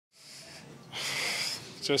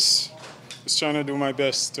just trying to do my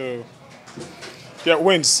best to get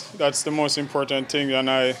wins. That's the most important thing, and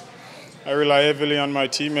I rely heavily on my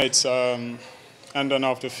teammates and then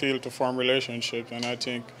off the field to form relationships, and I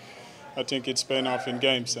think it's paying off in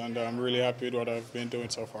games, and I'm really happy with what I've been doing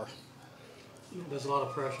so far. There's a lot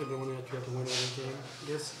of pressure knowing that you have to win every game.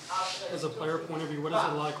 I guess, as a player point of view, what is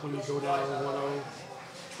it like when you go down 1-0,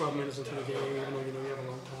 12 minutes into the game, even though you know you have a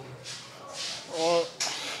long time? Well,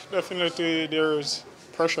 definitely there's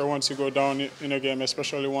pressure once you go down in a game,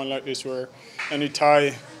 especially one like this where any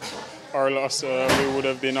tie or loss we would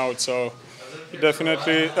have been out. So it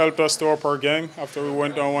definitely helped us to up our game after we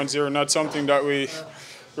went down 1-0. Not something that we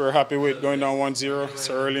were happy with going down 1-0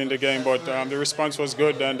 so early in the game, but the response was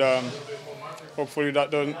good, and hopefully that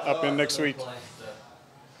doesn't happen next week.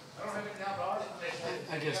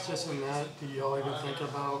 I guess just in that, do you all even think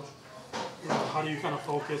about, how do you kind of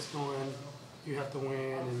focus knowing you have to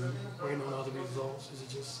win and waiting on other results?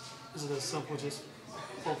 Is it as simple as just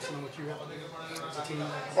focusing on what you have to do as a team?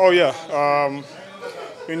 Oh yeah,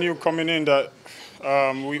 we knew coming in that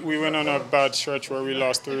we went on a bad stretch where we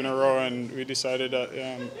lost 3 in a row, and we decided that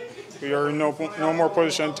we are in no more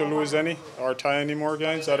position to lose any or tie any more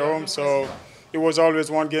games at home. So it was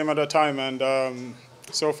always one game at a time, and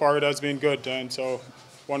so far it has been good. And so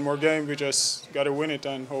one more game, we just got to win it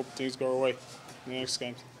and hope things go away in the next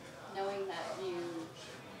games. Knowing that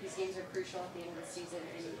these games are crucial at the end of the season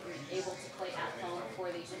and you're able to play at home for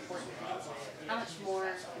these important games, how much more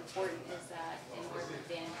important is that in your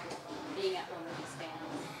advantage with being at home with these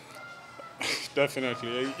fans?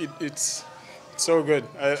 Definitely. It's so good.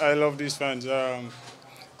 I love these fans.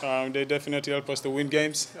 They definitely help us to win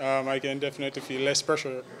games. I can definitely feel less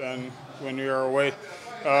pressure than when we are away.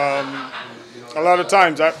 A lot of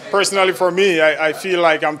times, personally for me, I feel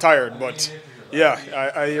like I'm tired, but yeah,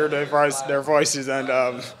 I hear their voices and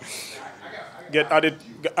get added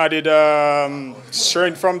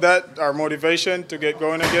strength from that, our motivation to get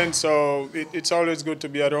going again. So it's always good to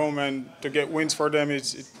be at home, and to get wins for them,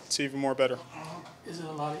 it's even more better. Is it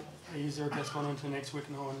a lot easier just going into next week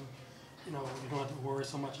knowing, you don't have to worry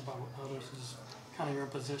so much about what others is kind of you're in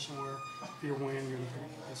a position where if you win, you're in a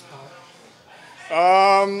pretty good spot?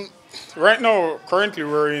 Right now, currently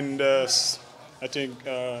we're in the, I think,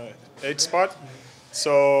 8th spot.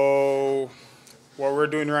 So what we're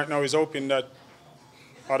doing right now is hoping that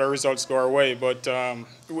other results go our way. But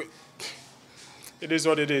it is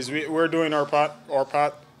what it is. We're doing our part.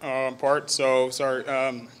 So sorry.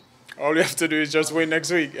 All we have to do is just win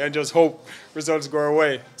next week and just hope results go our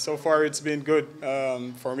way. So far, it's been good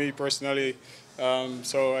for me personally.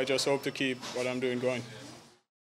 So I just hope to keep what I'm doing going.